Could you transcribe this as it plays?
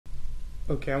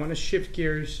Okay, I want to shift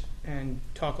gears and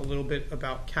talk a little bit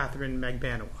about Katherine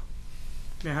Magbanua.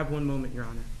 May I have one moment, Your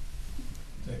Honor?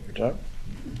 Take your time.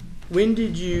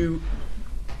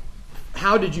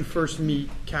 How did you first meet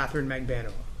Katherine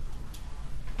Magbanua?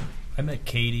 I met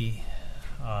Katie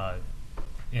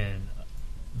in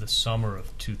the summer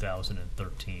of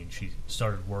 2013. She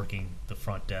started working the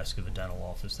front desk of a dental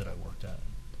office that I worked at.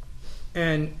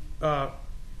 And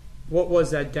what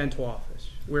was that dental office?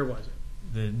 Where was it?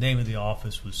 The name of the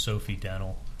office was Sophie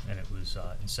Dental, and it was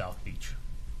in South Beach.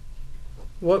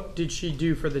 What did she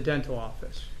do for the dental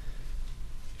office?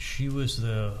 She was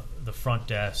the front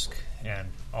desk and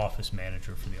office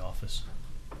manager for the office.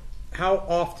 How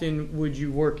often would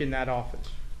you work in that office?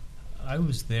 I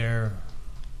was there,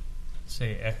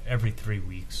 say, every 3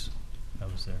 weeks. I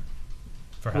was there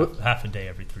for half a day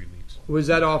every 3 weeks. Was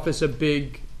that office a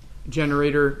big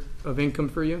generator of income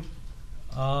for you?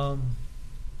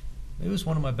 It was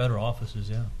one of my better offices,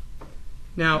 yeah.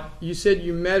 Now, you said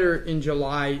you met her in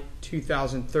July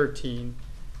 2013.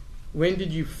 When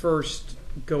did you first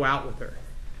go out with her?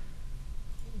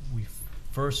 We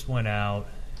first went out,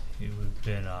 it would have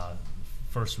been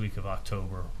first week of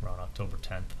October, around October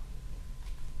 10th.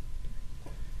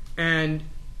 And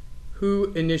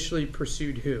who initially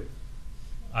pursued who?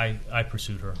 I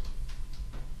pursued her.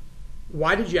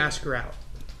 Why did you ask her out?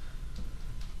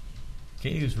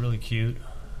 Katie was really cute.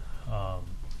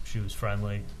 She was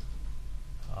friendly.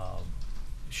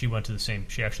 She went to the same.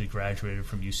 She actually graduated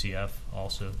from UCF,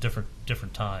 also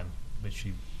different time, but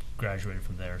she graduated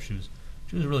from there. She was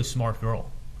a really smart girl.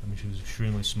 I mean, she was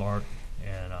extremely smart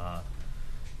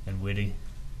and witty,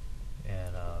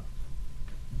 and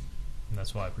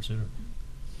that's why I pursued her.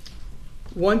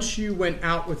 Once you went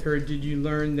out with her, did you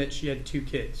learn that she had 2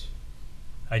 kids?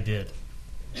 I did.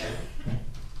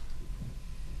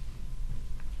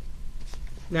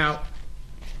 Now,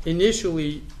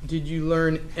 initially, did you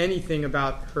learn anything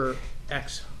about her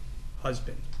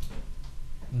ex-husband?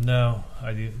 No.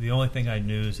 The only thing I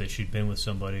knew is that she'd been with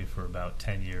somebody for about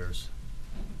 10 years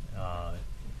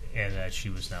and that she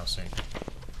was now single.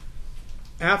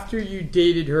 After you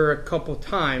dated her a couple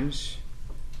times,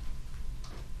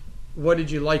 what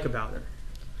did you like about her?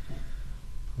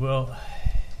 Well,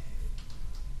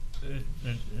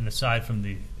 and aside from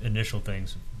the initial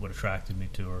things, what attracted me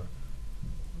to her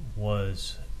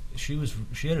was she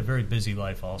had a very busy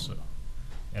life also,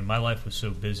 and my life was so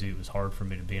busy it was hard for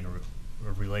me to be in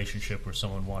a relationship where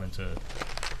someone wanted to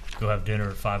go have dinner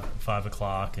at 5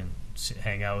 o'clock and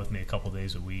hang out with me a couple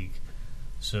days a week.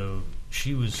 So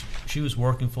she was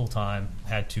working full time,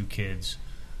 had 2 kids,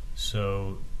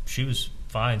 so she was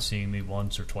fine seeing me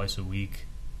once or twice a week,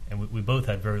 and we both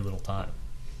had very little time.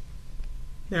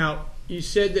 Now, you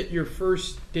said that your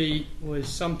first date was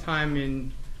sometime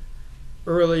in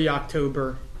early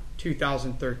October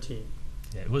 2013.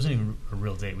 Yeah, it wasn't even a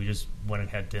real date. We just went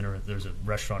and had dinner. There's a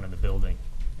restaurant in the building,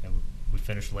 and we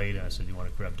finished late, and I said, "Do you want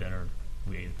to grab dinner?"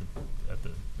 We ate at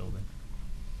the building.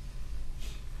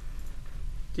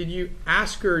 Did you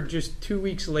ask her just 2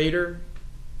 weeks later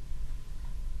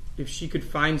if she could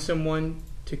find someone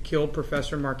to kill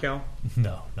Professor Markel?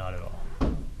 No, not at all.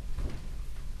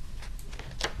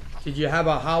 Did you have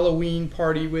a Halloween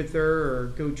party with her or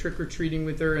go trick-or-treating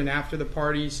with her, and after the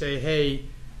party say, hey,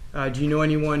 do you know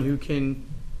anyone who can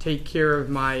take care of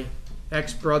my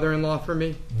ex-brother-in-law for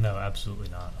me? No, absolutely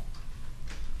not.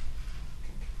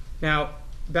 Now,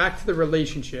 back to the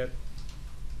relationship.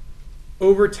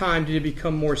 Over time, did it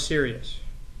become more serious?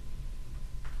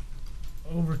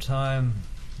 Over time,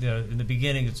 in the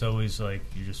beginning, it's always like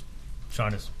you're just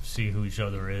trying to see who each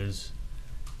other is,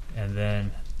 and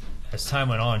then as time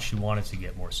went on, she wanted to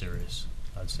get more serious.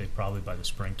 I'd say probably by the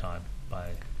springtime, by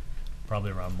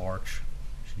probably around March,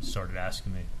 she started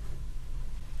asking me.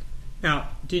 Now,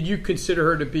 did you consider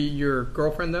her to be your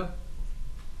girlfriend, though?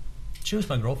 She was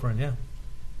my girlfriend,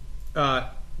 yeah.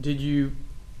 Did you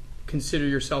consider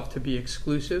yourself to be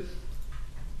exclusive?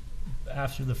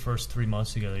 After the first 3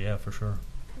 months together, yeah, for sure.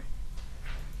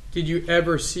 Did you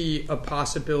ever see a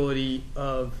possibility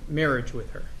of marriage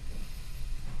with her?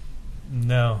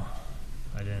 No,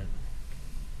 I didn't.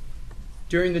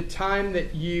 During the time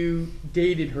that you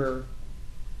dated her,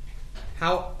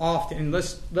 how often, and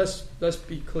let's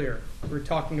be clear, we're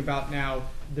talking about now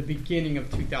the beginning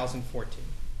of 2014.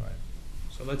 Right.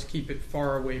 So let's keep it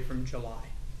far away from July.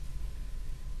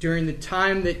 During the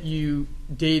time that you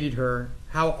dated her,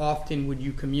 how often would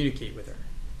you communicate with her?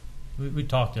 We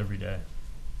talked every day.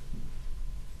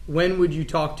 When would you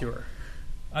talk to her?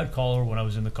 I'd call her when I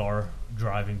was in the car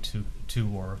driving to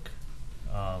work.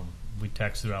 We'd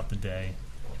text throughout the day,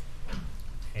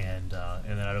 and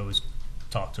then I'd always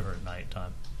talk to her at night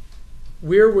time.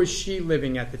 Where was she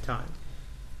living at the time?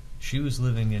 She was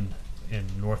living in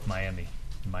North Miami,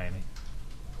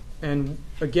 And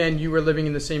again, you were living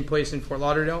in the same place in Fort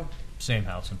Lauderdale? Same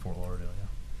house in Fort Lauderdale, yeah.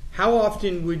 How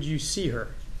often would you see her?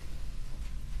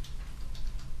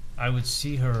 I would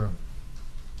see her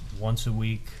once a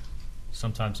week.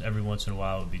 Sometimes every once in a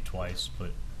while it would be twice,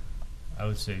 but I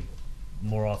would say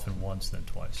more often once than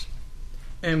twice.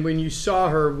 And when you saw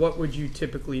her, what would you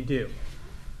typically do?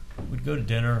 We'd go to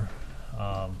dinner,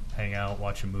 hang out,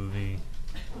 watch a movie,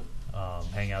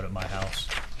 hang out at my house.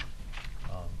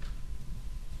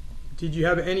 Did you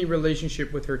have any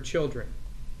relationship with her children?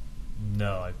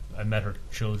 No, I met her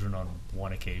children on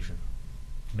one occasion,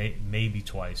 maybe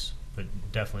twice, but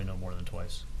definitely no more than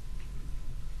twice.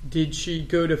 Did she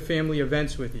go to family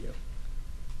events with you?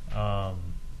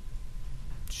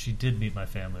 She did meet my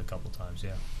family a couple times,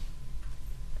 yeah.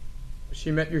 She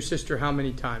met your sister how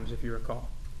many times, if you recall?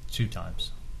 2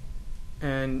 times.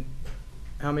 And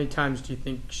how many times do you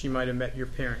think she might have met your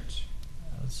parents?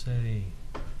 I would say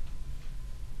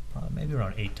probably maybe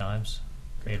around 8 times,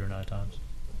 8 or 9 times.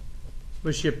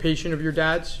 Was she a patient of your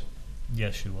dad's?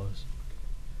 Yes, she was.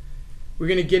 We're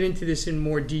going to get into this in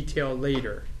more detail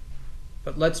later,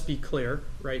 but let's be clear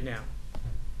right now.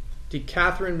 Did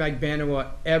Katherine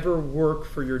Magbanua ever work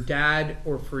for your dad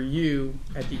or for you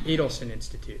at the Adelson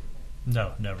Institute?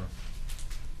 No, never.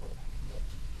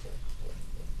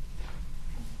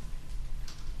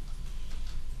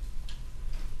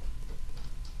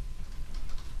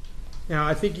 Now,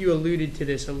 I think you alluded to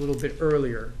this a little bit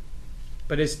earlier,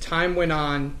 but as time went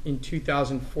on in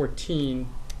 2014,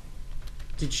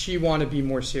 did she want to be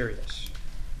more serious?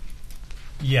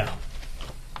 Yeah.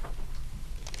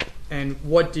 And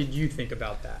what did you think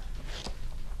about that?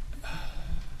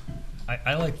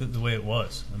 I liked the way it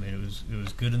was. I mean, it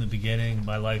was good in the beginning.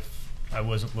 My life, I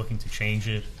wasn't looking to change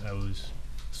it. I was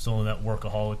still in that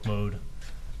workaholic mode.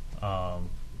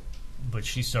 But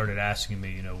she started asking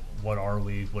me, what are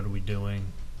we? What are we doing?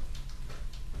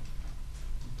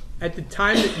 At the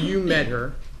time that you met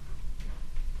her,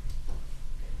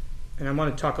 and I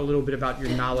want to talk a little bit about your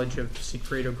knowledge of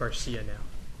Sigfredo Garcia now.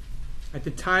 At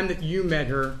the time that you met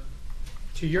her,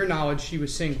 to your knowledge, she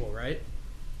was single, right?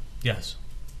 Yes.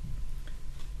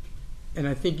 And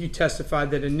I think you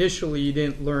testified that initially you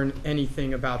didn't learn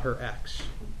anything about her ex.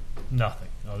 Nothing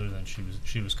other than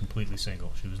she was completely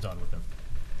single. She was done with him.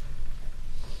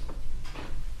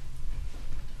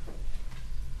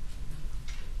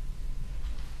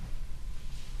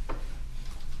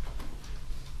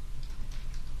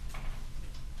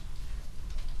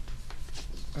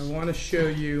 I want to show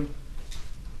you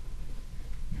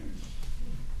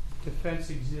defense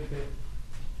exhibit.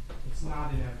 It's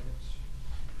not in evidence.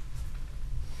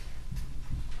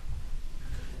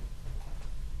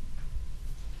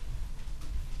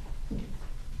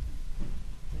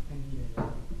 I need a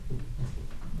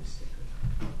sticker.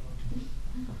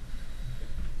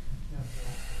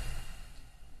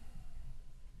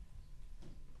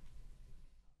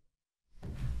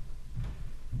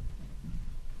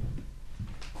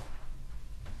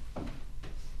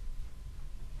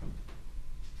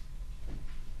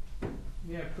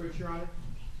 May I approach, Your Honor?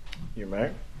 You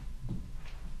may.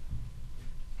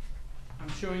 I'm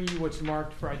showing you what's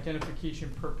marked for identification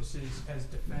purposes as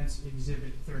Defense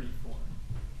Exhibit 34.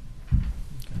 Okay.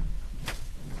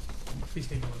 Please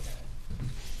take a look at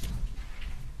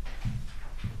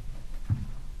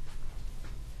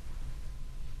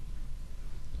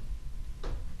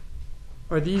it.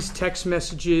 Are these text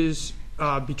messages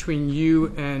between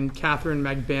you and Katherine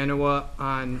Magbanua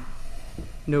on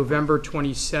November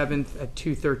 27th at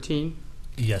 2:13?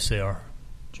 Yes, they are.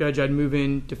 Judge, I'd move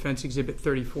in Defense Exhibit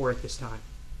 34 at this time.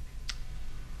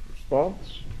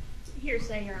 Response?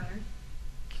 Hearsay, Your Honor.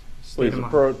 Please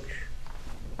approach.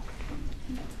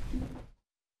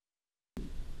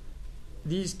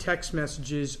 These text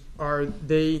messages, are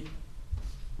they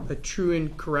a true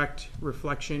and correct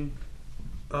reflection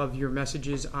of your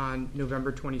messages on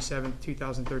November 27th,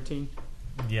 2013?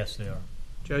 Yes, they are.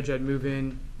 Judge, I'd move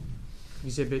in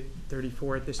Exhibit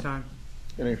 34 at this time.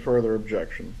 Any further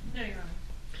objection? No, Your Honor.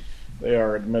 They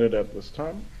are admitted at this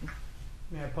time.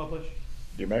 May I publish?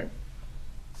 You may.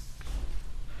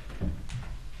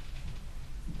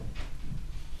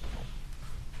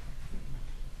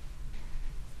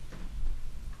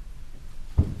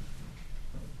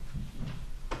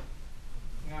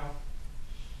 Now,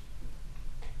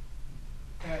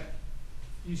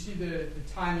 you see the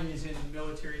timing is in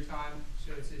military time,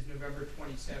 so it says November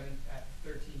 27th at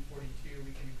 13:42.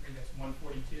 We can agree that's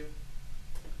 1:42.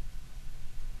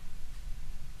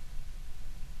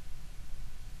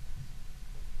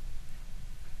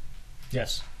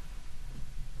 Yes.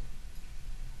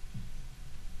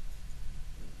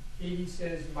 Katie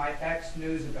says, my ex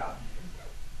knows about you.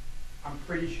 I'm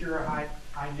pretty sure I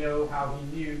know how he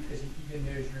knew because he even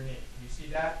knows your name. You see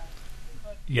that?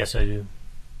 Yes, I do.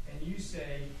 And you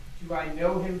say, do I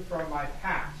know him from my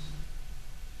past?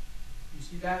 You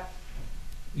see that?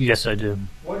 Yes, I do.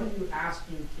 What are you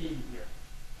asking Katie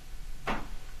here?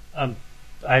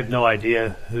 I have no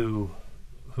idea who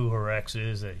her ex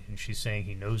is, and she's saying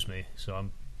he knows me. So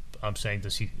I'm saying,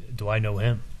 do I know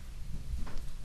him?